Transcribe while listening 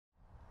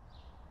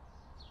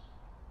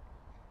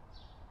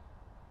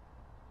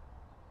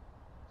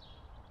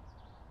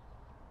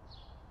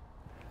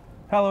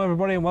Hello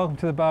everybody and welcome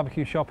to the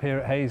barbecue shop here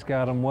at Hayes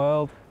Garden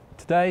World.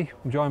 Today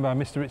I'm joined by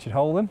Mr. Richard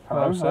Holden.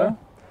 Hello, sir.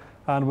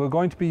 And we're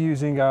going to be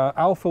using our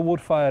Alfa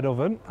wood-fired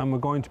oven and we're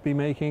going to be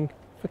making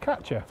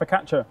focaccia.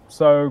 Focaccia.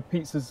 So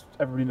pizzas,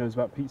 everybody knows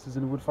about pizzas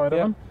in a wood-fired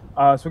oven.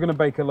 So we're going to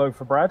bake a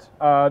loaf of bread.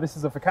 This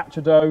is a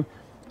focaccia dough,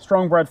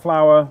 strong bread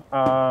flour,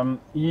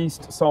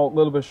 yeast, salt, a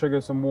little bit of sugar,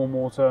 some warm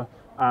water,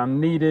 and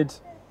kneaded.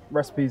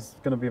 Recipe's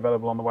going to be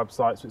available on the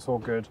website, so it's all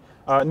good.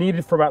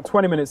 Kneaded for about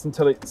 20 minutes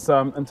until it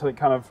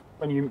kind of,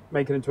 when you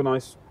make it into a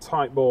nice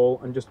tight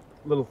ball and just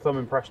a little thumb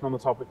impression on the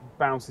top, it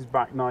bounces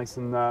back nice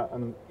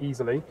and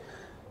easily.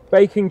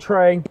 Baking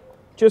tray,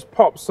 just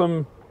pop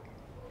some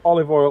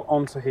olive oil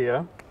onto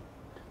here.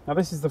 Now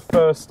this is the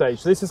first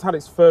stage. So this has had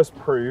its first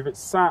proof. It's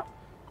sat,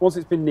 once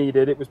it's been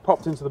kneaded, it was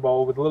popped into the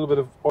bowl with a little bit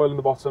of oil in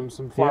the bottom,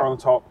 some flour on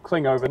the top,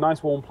 cling over,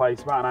 nice warm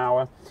place, about an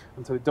hour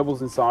until it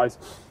doubles in size.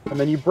 And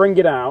then you bring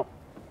it out,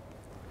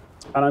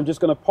 and I'm just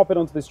going to pop it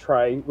onto this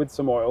tray with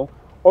some oil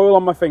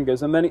on my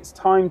fingers, and then it's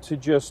time to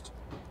just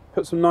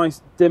put some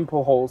nice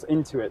dimple holes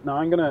into it. Now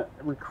I'm going to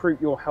recruit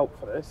your help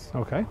for this.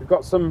 Okay. We've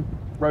got some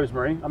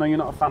rosemary. I know you're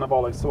not a fan of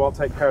olives, so I'll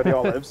take care of the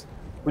olives.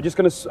 We're just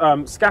going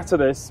to scatter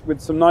this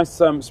with some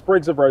nice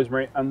sprigs of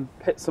rosemary and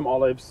pit some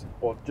olives,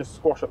 or just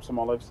squash up some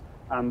olives,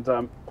 and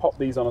pop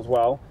these on as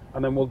well.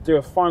 And then we'll do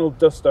a final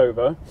dust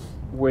over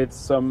with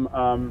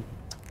some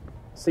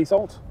sea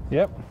salt.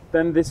 Yep.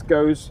 Then this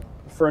goes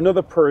for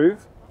another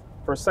proof,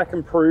 for a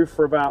second proof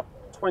for about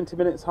 20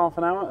 minutes, half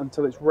an hour,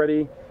 until it's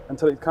ready,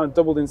 until it's kind of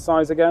doubled in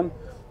size again,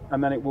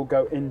 and then it will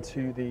go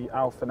into the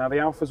Alfa. Now the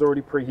Alfa's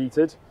already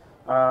preheated.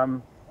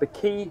 The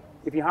key,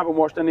 if you haven't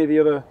watched any of the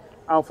other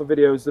Alfa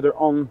videos that are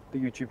on the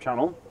YouTube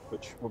channel,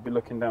 which we'll be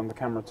looking down the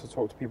camera to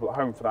talk to people at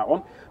home for that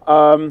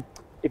one,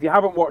 if you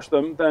haven't watched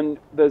them, then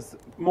there's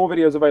more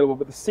videos available,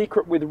 but the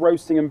secret with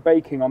roasting and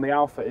baking on the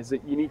Alfa is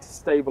that you need to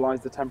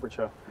stabilize the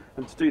temperature.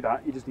 And to do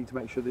that, you just need to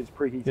make sure that it's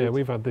preheated. Yeah,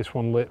 we've had this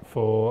one lit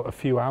for a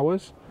few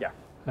hours. Yeah.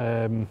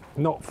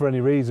 Not for any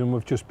reason,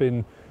 we've just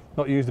been,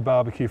 not used the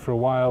barbecue for a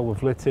while,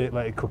 we've lit it,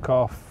 let it cook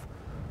off.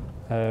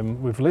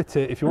 We've lit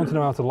it, if you want to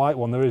know how to light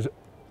one, there is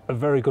a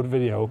very good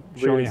video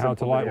showing Really you how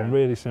to light one,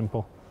 really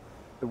simple.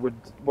 The wood,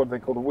 what do they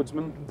call the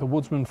woodsman? The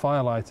Woodsman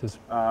firelighters.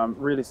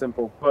 Really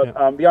simple,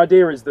 but the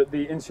idea is that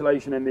the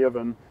insulation in the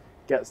oven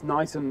gets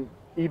nice and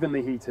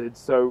evenly heated,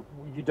 so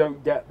you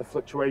don't get the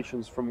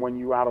fluctuations from when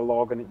you add a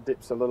log and it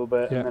dips a little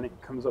bit and then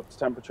it comes up to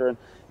temperature. And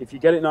if you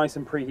get it nice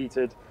and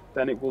preheated,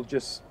 then it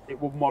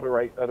will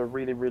moderate at a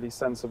really, really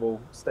sensible,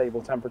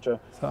 stable temperature.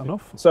 Is that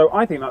enough? So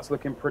I think that's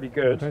looking pretty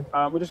good.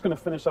 Okay. We're just going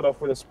to finish that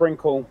off with a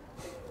sprinkle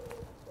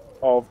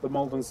of the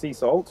Holden sea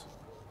salt.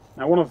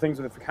 Now, one of the things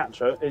with the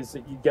focaccia is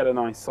that you get a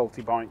nice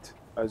salty bite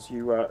as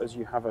you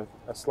have a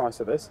slice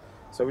of this.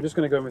 So we're just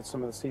going to go in with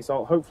some of the sea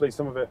salt. Hopefully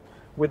some of it,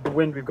 with the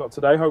wind we've got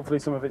today, hopefully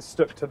some of it's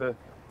stuck to the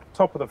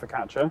top of the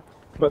focaccia.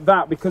 But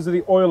that, because of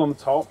the oil on the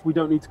top, we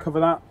don't need to cover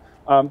that.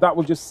 That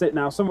will just sit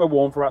now somewhere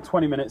warm for about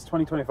 20 minutes,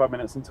 20-25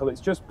 minutes, until it's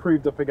just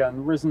proved up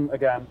again, risen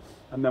again,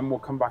 and then we'll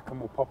come back and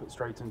we'll pop it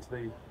straight into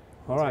the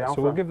All right,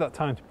 so we'll give that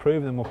time to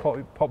prove, then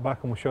we'll pop back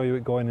and we'll show you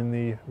it going in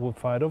the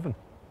wood-fired oven.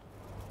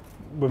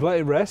 We've let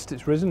it rest,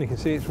 it's risen, you can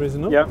see it's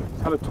risen up. Yeah,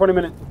 had a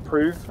 20-minute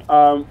proof.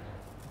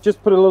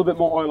 Just put a little bit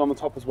more oil on the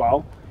top as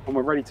well, and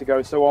we're ready to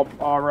go. So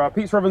our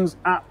pizza oven's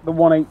at the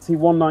 180,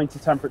 190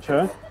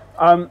 temperature.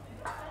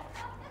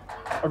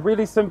 A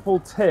really simple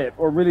tip,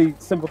 or a really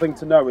simple thing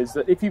to know, is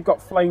that if you've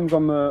got flames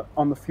on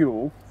the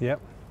fuel,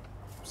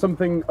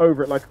 something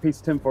over it, like a piece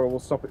of tinfoil, will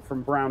stop it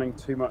from browning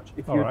too much.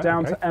 If you're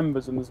down to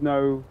embers and there's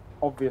no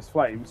obvious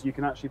flames, you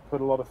can actually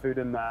put a lot of food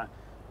in there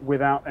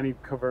without any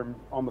cover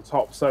on the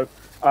top. So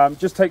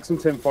just take some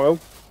tinfoil,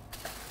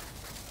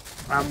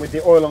 and with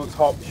the oil on the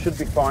top, should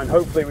be fine.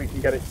 Hopefully we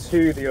can get it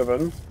to the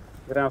oven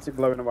without it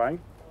blowing away.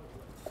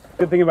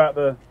 Good thing about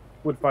the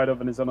wood-fired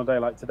oven is on a day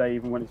like today,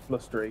 even when it's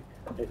blustery,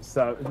 it's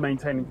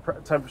maintaining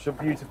temperature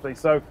beautifully.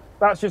 So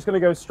that's just going to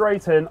go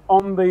straight in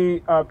on the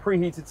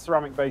preheated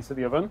ceramic base of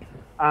the oven,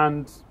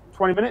 and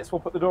 20 minutes,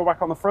 we'll put the door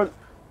back on the front.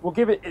 We'll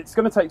give it, it's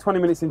going to take 20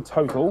 minutes in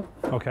total.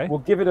 Okay. We'll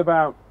give it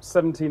about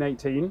 17,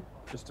 18,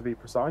 just to be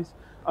precise,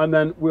 and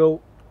then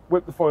we'll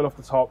whip the foil off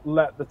the top,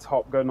 let the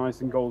top go nice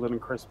and golden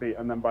and crispy,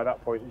 and then by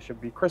that point it should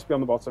be crispy on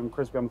the bottom,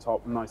 crispy on the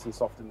top, and nice and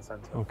soft in the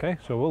centre. Okay,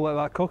 so we'll let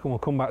that cook and we'll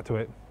come back to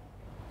it.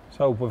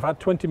 So we've had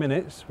 20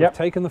 minutes, we've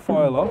taken the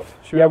foil off.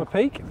 Should we have a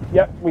peek?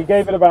 Yep, we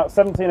gave it about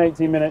 17,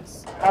 18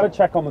 minutes, had a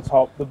check on the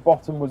top, the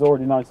bottom was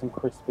already nice and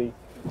crispy,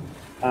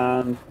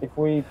 and if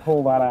we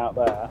pull that out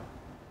there,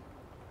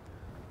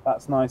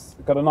 that's nice,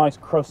 got a nice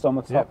crust on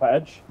the top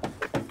edge.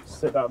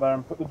 Sit that there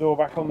and put the door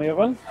back on the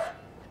oven.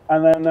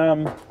 And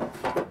then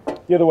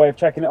the other way of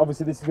checking it,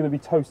 obviously this is going to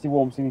be toasty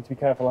warm, so you need to be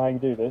careful how you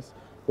do this.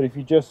 But if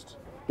you just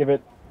give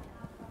it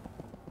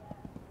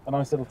a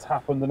nice little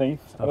tap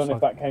underneath, I don't know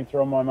if that came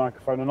through on my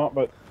microphone or not,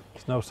 but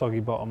there's no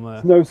soggy bottom there.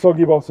 There's no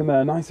soggy bottom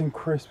there, nice and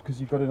crisp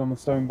because you've got it on the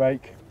stone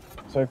bake.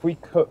 So if we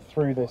cut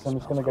through this, I'm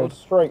just going to go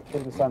straight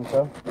through the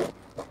centre.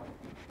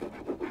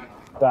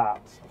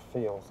 That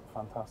feels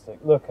fantastic.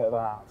 Look at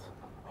that.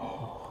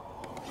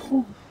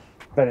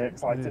 Very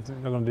excited.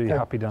 You're going to do your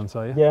happy dance,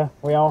 are you? Yeah,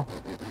 we are.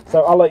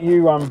 So I'll let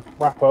you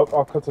wrap up.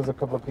 I'll cut us a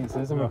couple of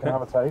pieces and we can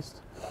have a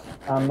taste.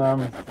 And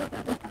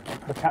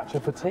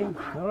focaccia for tea.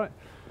 All right.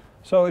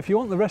 So if you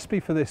want the recipe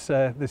for this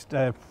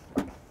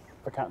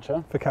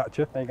Focaccia.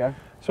 There you go.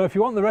 So if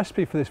you want the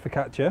recipe for this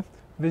focaccia,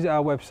 visit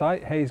our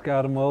website,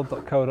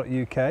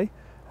 hayesgardenworld.co.uk.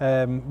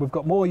 We've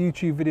got more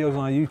YouTube videos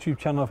on our YouTube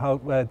channel of how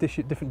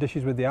different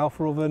dishes with the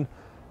Alfa oven.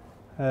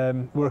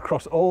 We're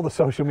across all the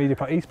social media.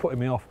 He's putting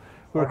me off.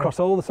 We're across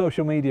all the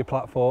social media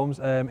platforms.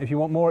 If you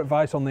want more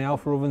advice on the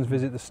Alfa ovens,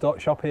 visit the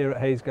shop here at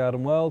Hayes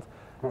Garden World.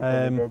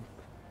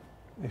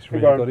 It's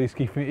really good. He's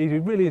keeping. He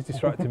really is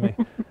distracting me.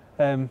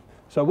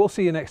 So we'll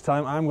see you next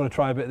time. I'm going to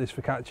try a bit of this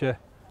focaccia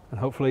and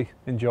hopefully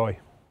enjoy.